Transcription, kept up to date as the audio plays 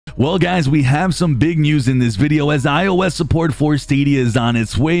Well guys, we have some big news in this video as iOS support for Stadia is on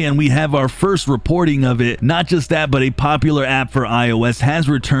its way, and we have our first reporting of it. Not just that, but a popular app for iOS has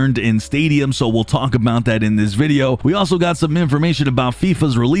returned in Stadia, so we'll talk about that in this video. We also got some information about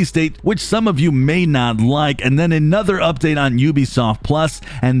FIFA's release date, which some of you may not like, and then another update on Ubisoft Plus,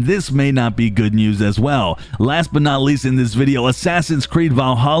 and this may not be good news as well. Last but not least in this video, Assassin's Creed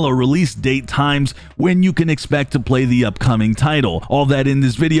Valhalla release date times, when you can expect to play the upcoming title. All that in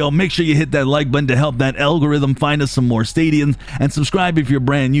this video. Make sure you hit that like button to help that algorithm find us some more Stadians, and subscribe if you're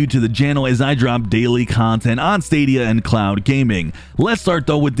brand new to the channel as I drop daily content on Stadia and cloud gaming. Let's start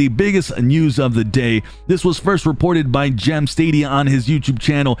though with the biggest news of the day. This was first reported by Gem Stadia on his YouTube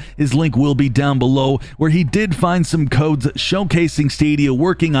channel. His link will be down below, where he did find some codes showcasing Stadia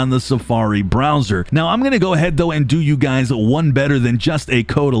working on the Safari browser. Now I'm going to go ahead though and do you guys one better than just a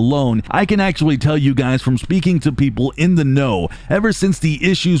code alone. I can actually tell you guys from speaking to people in the know, ever since the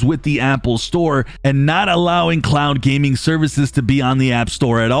issues with the Apple Store and not allowing cloud gaming services to be on the App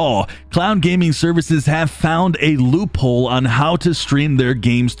Store at all, cloud gaming services have found a loophole on how to stream their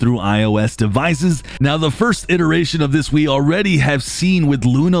games through iOS devices. Now the first iteration of this we already have seen with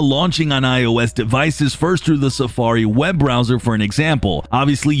Luna launching on iOS devices, first through the Safari web browser for an example.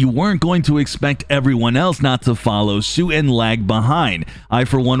 Obviously you weren't going to expect everyone else not to follow suit and lag behind. I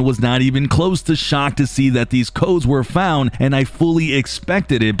for one was not even close to shocked to see that these codes were found, and I fully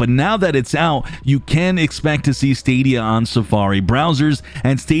expected it. But now that it's out, you can expect to see Stadia on Safari browsers,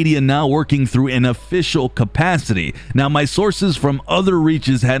 and Stadia now working through an official capacity. Now my sources from other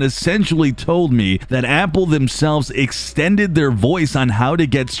reaches had essentially told me that Apple themselves extended their voice on how to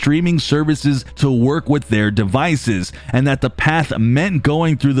get streaming services to work with their devices, and that the path meant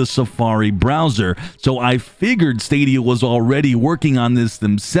going through the Safari browser. So I figured Stadia was already working on this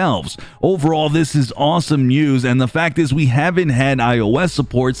themselves. Overall, this is awesome news, and the fact is we haven't had iOS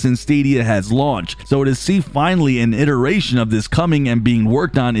support since Stadia has launched. So to see finally an iteration of this coming and being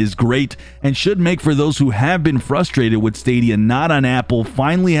worked on is great, and should make for those who have been frustrated with Stadia not on Apple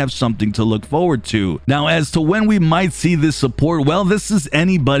finally have something to look forward to. Now as to when we might see this support, well, this is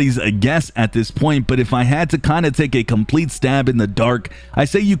anybody's guess at this point, but if I had to kind of take a complete stab in the dark, I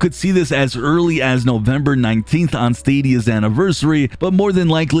say you could see this as early as November 19th on Stadia's anniversary, but more than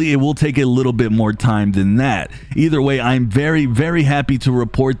likely it will take a little bit more time than that. Either way, I'm very happy to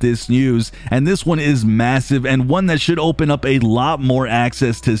report this news, and this one is massive and one that should open up a lot more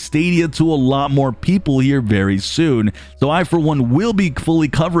access to Stadia to a lot more people here very soon. So I for one will be fully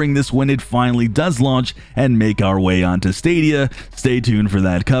covering this when it finally does launch and make our way onto Stadia. Stay tuned for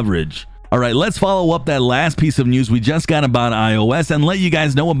that coverage. Alright, let's follow up that last piece of news we just got about iOS and let you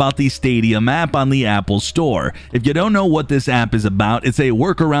guys know about the Stadia app on the Apple Store. If you don't know what this app is about, it's a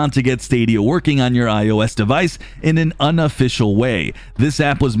workaround to get Stadia working on your iOS device in an unofficial way. This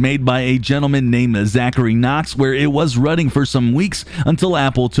app was made by a gentleman named Zachary Knox, where it was running for some weeks until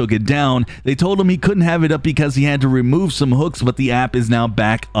Apple took it down. They told him he couldn't have it up because he had to remove some hooks, but the app is now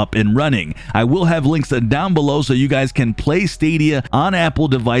back up and running. I will have links down below so you guys can play Stadia on Apple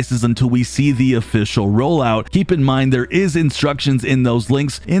devices until we see the official rollout. Keep in mind there is instructions in those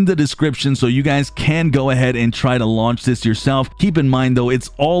links in the description, so you guys can go ahead and try to launch this yourself. Keep in mind though,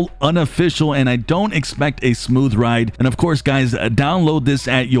 it's all unofficial and I don't expect a smooth ride, and of course guys, download this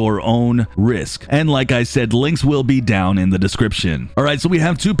at your own risk, and like I said, links will be down in the description. Alright, so we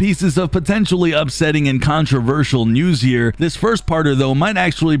have two pieces of potentially upsetting and controversial news here. This first parter though might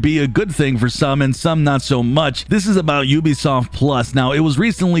actually be a good thing for some and some not so much. This is about Ubisoft Plus. Now it was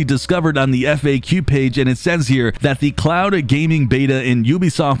recently discovered on the FAQ page, and it says here that the cloud gaming beta in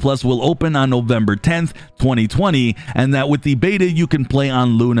Ubisoft Plus will open on November 10th, 2020, and that with the beta you can play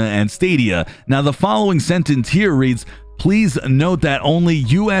on Luna and Stadia. Now the following sentence here reads, "Please note that only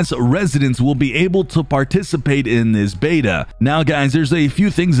US residents will be able to participate in this beta." Now guys, there's a few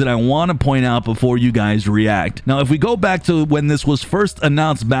things that I want to point out before you guys react. Now if we go back to when this was first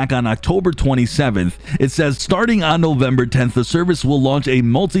announced back on October 27th, it says starting on November 10th, the service will launch a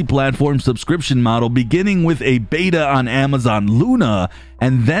multi-platform subscription model beginning with a beta on Amazon Luna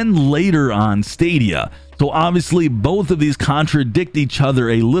and then later on Stadia. So obviously both of these contradict each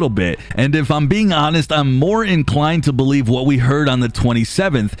other a little bit, and if I'm being honest, I'm more inclined to believe what we heard on the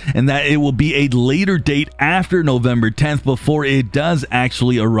 27th, and that it will be a later date after November 10th before it does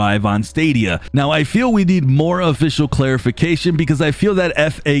actually arrive on Stadia. Now I feel we need more official clarification, because I feel that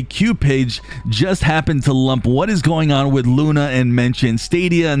FAQ page just happened to lump what is going on with Luna and mention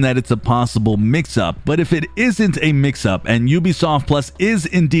Stadia, and that it's a possible mix-up. But if it isn't a mix-up and Ubisoft Plus is is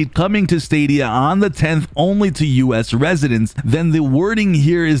indeed coming to Stadia on the 10th only to US residents, then the wording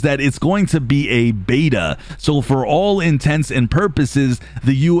here is that it's going to be a beta. So for all intents and purposes,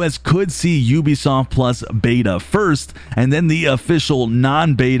 the US could see Ubisoft Plus beta first, and then the official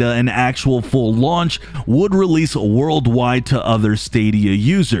non-beta and actual full launch would release worldwide to other Stadia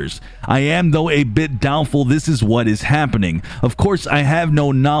users. I am though a bit doubtful this is what is happening. Of course, I have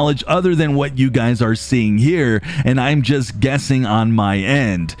no knowledge other than what you guys are seeing here, and I'm just guessing on my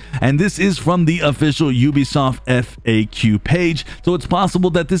end. And this is from the official Ubisoft FAQ page, so it's possible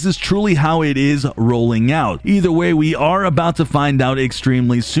that this is truly how it is rolling out. Either way, we are about to find out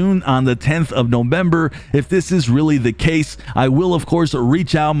extremely soon on the 10th of November if this is really the case. I will of course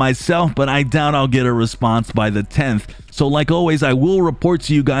reach out myself, but I doubt I'll get a response by the 10th. So like always, I will report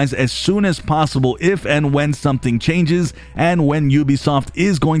to you guys as soon as possible if and when something changes and when Ubisoft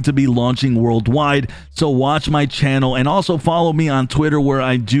is going to be launching worldwide. So watch my channel and also follow me on Twitter, where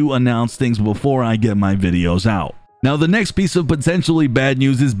I do announce things before I get my videos out. Now, the next piece of potentially bad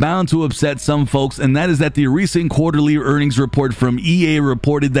news is bound to upset some folks, and that is that the recent quarterly earnings report from EA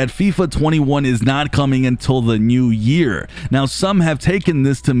reported that FIFA 21 is not coming until the new year. Now, some have taken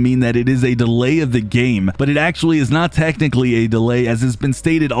this to mean that it is a delay of the game, but it actually is not technically a delay, as it's been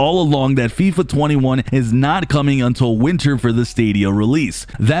stated all along that FIFA 21 is not coming until winter for the Stadia release.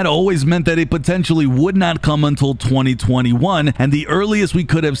 That always meant that it potentially would not come until 2021, and the earliest we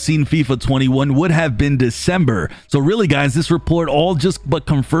could have seen FIFA 21 would have been December. So really guys, this report all just but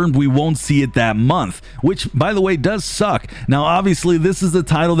confirmed we won't see it that month, which by the way does suck. Now obviously this is the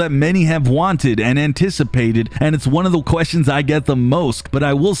title that many have wanted and anticipated, and it's one of the questions I get the most, but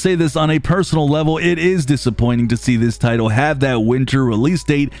I will say this on a personal level, it is disappointing to see this title have that winter release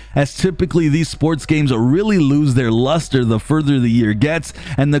date, as typically these sports games really lose their luster the further the year gets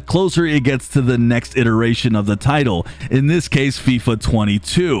and the closer it gets to the next iteration of the title, in this case FIFA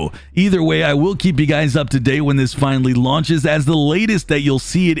 22. Either way, I will keep you guys up to date when this finally launches, as the latest that you'll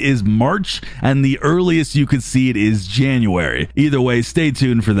see it is March and the earliest you could see it is January. Either way, stay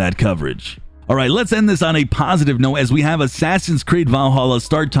tuned for that coverage. Alright, let's end this on a positive note, as we have Assassin's Creed Valhalla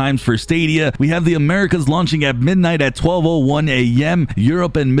start times for Stadia. We have the Americas launching at midnight at 12:01 a.m.,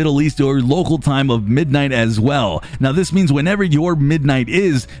 Europe and Middle East or local time of midnight as well. Now this means whenever your midnight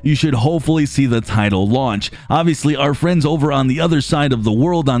is, you should hopefully see the title launch. Obviously, our friends over on the other side of the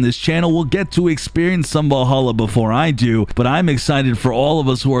world on this channel will get to experience some Valhalla before I do, but I'm excited for all of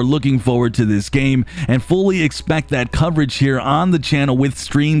us who are looking forward to this game and fully expect that coverage here on the channel with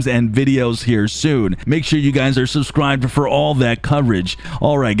streams and videos here soon. Make sure you guys are subscribed for all that coverage.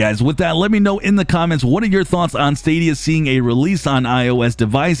 Alright guys, with that, let me know in the comments what are your thoughts on Stadia seeing a release on iOS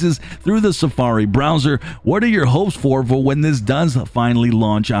devices through the Safari browser. What are your hopes for when this does finally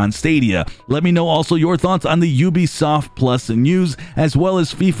launch on Stadia? Let me know also your thoughts on the Ubisoft Plus news, as well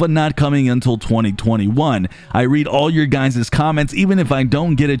as FIFA not coming until 2021. I read all your guys' comments, even if I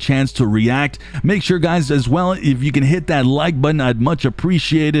don't get a chance to react. Make sure guys as well, if you can hit that like button, I'd much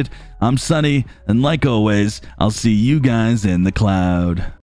appreciate it. I'm Sunny, and like always, I'll see you guys in the cloud.